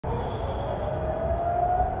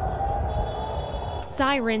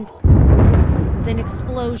Sirens and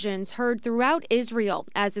explosions heard throughout Israel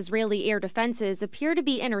as Israeli air defenses appear to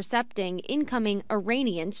be intercepting incoming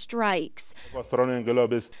Iranian strikes.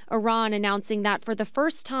 Iran announcing that for the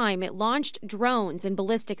first time it launched drones and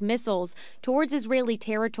ballistic missiles towards Israeli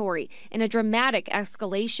territory in a dramatic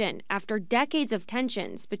escalation after decades of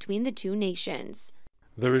tensions between the two nations.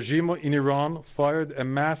 The regime in Iran fired a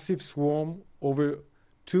massive swarm over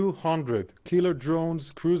 200 killer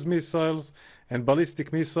drones, cruise missiles, and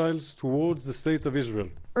ballistic missiles towards the state of Israel.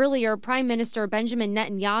 Earlier, Prime Minister Benjamin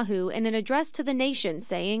Netanyahu in an address to the nation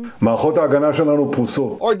saying,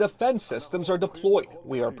 "Our defense systems are deployed.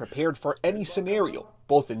 We are prepared for any scenario,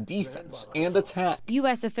 both in defense and attack."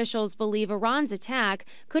 U.S. officials believe Iran's attack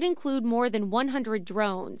could include more than 100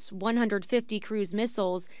 drones, 150 cruise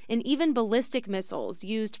missiles, and even ballistic missiles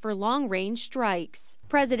used for long-range strikes.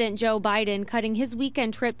 President Joe Biden cutting his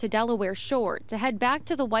weekend trip to Delaware short to head back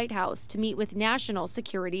to the White House to meet with national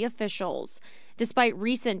security officials. Despite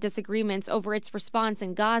recent disagreements over its response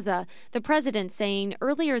in Gaza, the president saying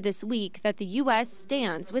earlier this week that the U.S.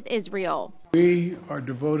 stands with Israel. We are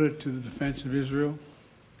devoted to the defense of Israel.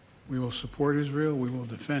 We will support Israel. We will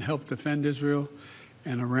help defend Israel,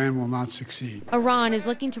 and Iran will not succeed. Iran is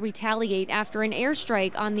looking to retaliate after an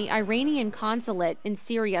airstrike on the Iranian consulate in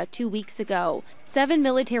Syria 2 weeks ago. 7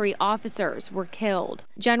 military officers were killed.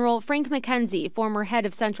 General Frank McKenzie, former head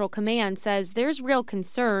of Central Command, says there's real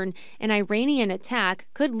concern an Iranian attack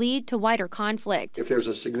could lead to wider conflict. If there's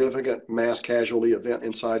a significant mass casualty event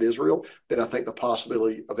inside Israel, then I think the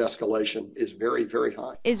possibility of escalation is very, very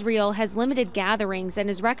high. Israel has limited gatherings and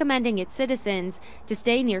is recommending its citizens to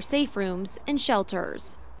stay near safe rooms and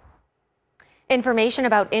shelters. Information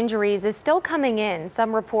about injuries is still coming in.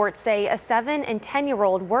 Some reports say a 7- and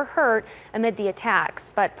 10-year-old were hurt amid the attacks,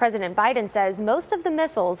 but President Biden says most of the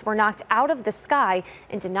missiles were knocked out of the sky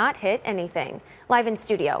and did not hit anything. Live in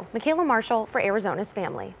studio, Michaela Marshall for Arizona's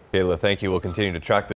Family. Michaela, thank you. We'll continue to track